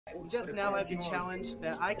just now I've been challenged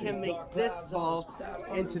that I can make this ball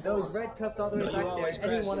into those red cups all the way back there,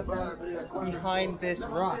 any one of them behind this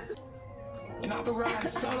rock. And I've been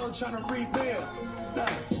riding solo trying to rebuild.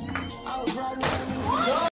 I was riding.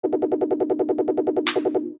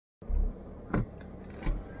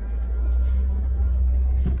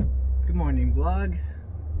 Good morning, vlog.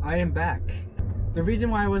 I am back. The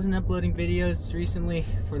reason why I wasn't uploading videos recently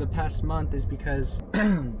for the past month is because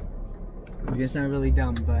it's not really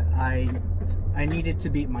dumb, but I needed to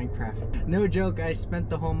beat Minecraft. No joke, I spent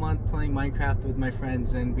the whole month playing Minecraft with my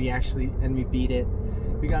friends and we beat it.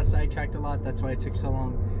 We got sidetracked a lot, that's why it took so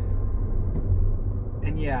long.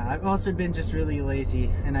 And yeah, I've also been just really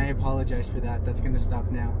lazy and I apologize for that. That's gonna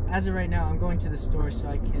stop now. As of right now, I'm going to the store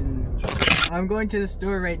I'm going to the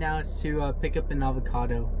store right now to pick up an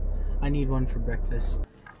avocado. I need one for breakfast.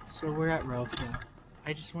 So we're at Ralph's now.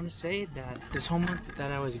 I just want to say that this whole month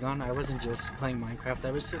that I was gone, I wasn't just playing Minecraft, I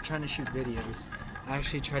was still trying to shoot videos. I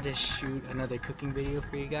actually tried to shoot another cooking video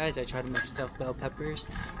for you guys. I tried to make stuffed bell peppers.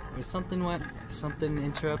 Something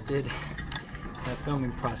interrupted that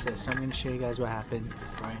filming process, so I'm going to show you guys what happened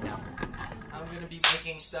right now. I'm going to be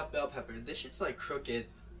making stuffed bell pepper. This shit's like crooked.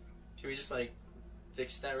 Can we just like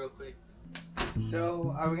fix that real quick?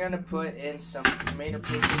 So I'm gonna put in some tomato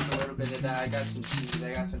paste, just a little bit of that. I got some cheese,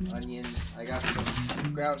 I got some onions, I got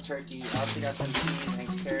some ground turkey, I also got some peas and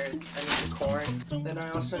carrots, I need some corn. Then I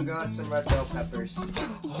also got some red bell peppers.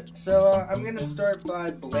 So I'm gonna start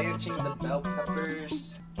by blanching the bell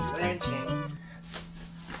peppers.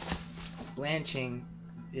 Blanching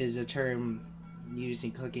is a term used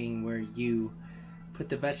in cooking where you put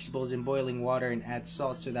the vegetables in boiling water and add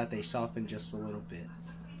salt so that they soften just a little bit.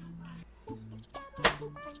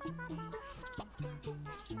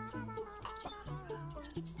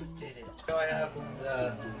 Did it. So I have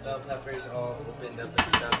the bell peppers all opened up and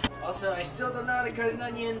stuff. Also, I still don't know how to cut an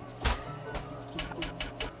onion.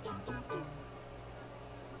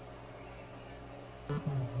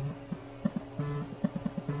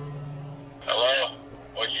 Hello?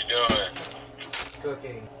 What you doing?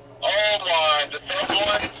 Cooking. Oh my, the stuffed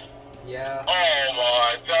ones? Yeah. Oh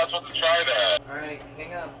my, I was supposed to try that. Alright,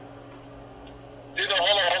 hang up. Dude,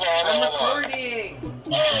 hold on. I'm recording!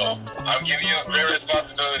 Oh, I'm giving you a real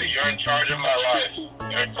responsibility. You're in charge of my life.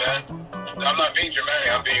 You understand? I'm not being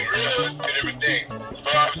dramatic, I'm being real. It's two different things.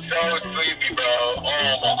 Bro, I'm so sleepy, bro.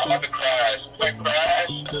 Oh my, I'm about to crash. If I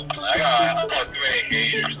crash, I got too many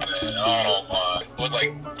haters, man. Oh my.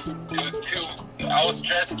 I was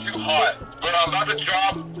dressed too hot. Bro, I'm about to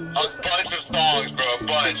drop a bunch of songs, bro. A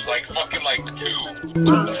bunch. Like, fucking like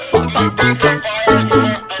 2. My things are fire as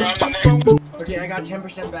fuck, bro. I'm the next. Okay, I got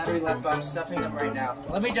 10% battery left, but I'm stuffing them right now.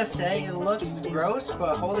 Let me just say, it looks gross,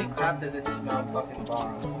 but holy crap does it smell fucking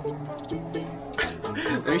bomb.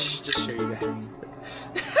 Let me just show you guys.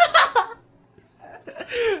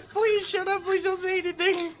 Please shut up, please don't say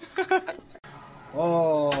anything.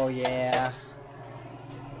 Oh yeah.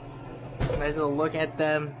 Nice little look at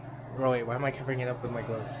them. Oh wait, why am I covering it up with my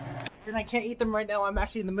glove? And I can't eat them right now, I'm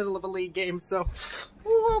actually in the middle of a league game, so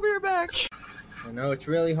I'll be right back. I know it's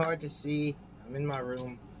really hard to see. I'm in my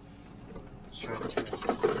room. Oh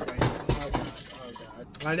god.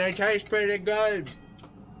 And they taste pretty good.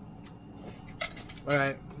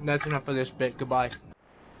 Alright, that's enough of this bit. Goodbye.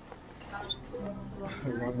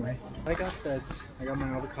 Wrong way. I got my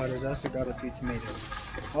avocados. I also got a few tomatoes.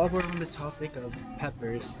 While we're on the topic of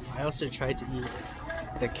peppers, I also tried to eat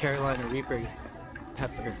the Carolina Reaper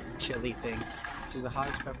pepper chili thing, which is the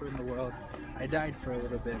hottest pepper in the world. I died for a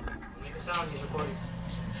little bit. Make a sound, he's recording.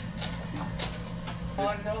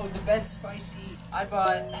 Oh no, the bed's spicy. I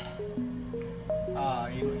bought,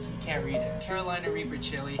 you can't read it. Carolina Reaper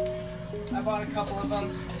chili. I bought a couple of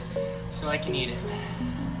them so I can eat it.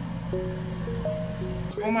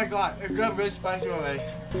 Oh my god, it got really spicy already.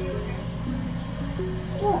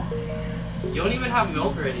 You don't even have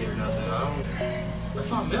milk ready or nothing. That's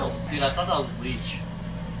not milk. Dude, I thought that was bleach.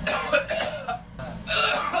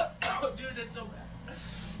 Dude, that's so bad.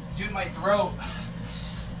 Dude, my throat.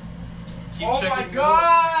 Oh my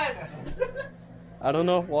god! I don't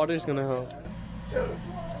know if water's gonna help.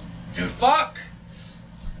 Dude, fuck!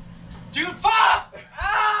 Dude, fuck!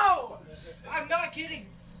 Ow! I'm not kidding.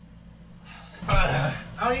 I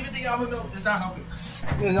don't even think almond milk is not helping.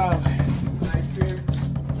 There's ice cream. Ice cream.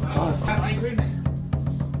 Oh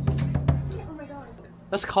my god.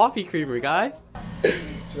 That's coffee creamer, guy.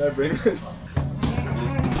 Should I bring this?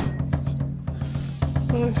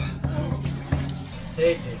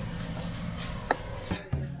 Take it.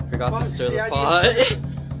 Forgot to stir the pot.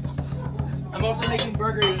 I'm also making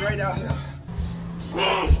burgers right now.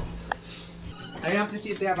 I have to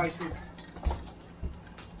see if they have ice cream.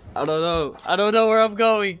 I don't know. I don't know where I'm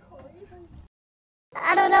going.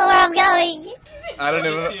 I don't know where I'm going. I don't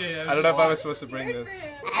know if I was supposed to bring this.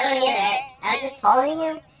 I don't either. I was just following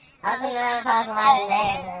you. I was thinking I was alive in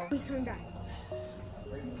there. He's coming back.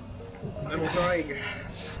 I'm crying.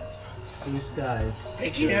 Blue skies. I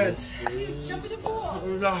can't. Jump in the pool.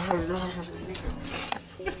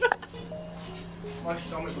 My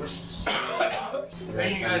stomach hurts.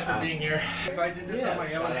 Thank you guys for being here. If I did this on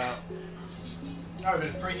my own, I would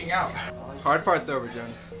have been freaking out. Hard part's over,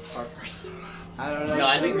 Jonas. Hard part. I don't know. No,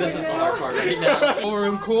 I think this is the hard part right now.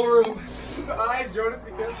 Cool room. Eyes, Jonas,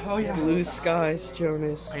 be good. Oh yeah. Blue skies,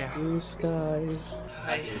 Jonas. Oh, yeah. Blue skies.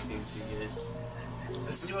 Hi.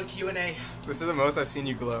 Let's do a Q&A. This is the most I've seen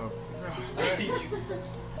you glow.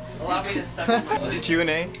 Allow me to step on my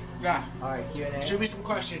Q&A? Yeah. Alright, Q&A. Shoot me some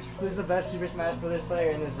questions. Who's the best Super Smash Bros.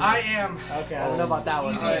 Player in this video? I am. Okay, I don't know about that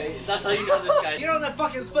one. Alright, that's how you know this guy. You know that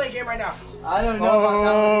fucking display game right now. I don't know about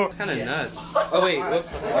that one. It's kind of nuts. Oh wait,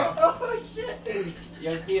 whoops. Oh shit.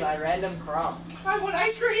 Yo, Steve, I random crop. I want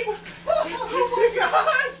ice cream. Oh my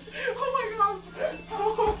god. Oh my god.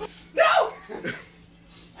 Oh. No!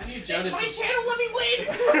 I need Jonas. My channel, let me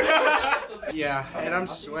win. Yeah, and I'm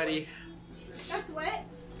sweaty. That's wet.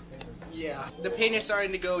 Yeah. The paint is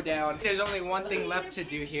starting to go down. There's only one thing left to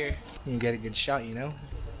do here. You can get a good shot, you know?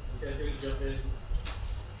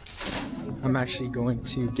 I'm actually going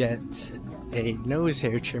to get a nose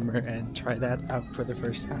hair trimmer and try that out for the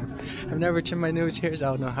first time. I've never trimmed my nose hairs. I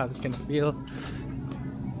don't know how it's gonna feel.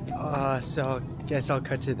 So I guess I'll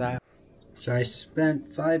cut to that. So I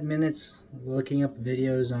spent 5 minutes looking up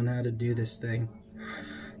videos on how to do this thing.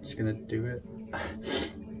 Just gonna do it.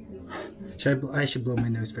 I should blow my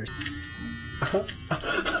nose first.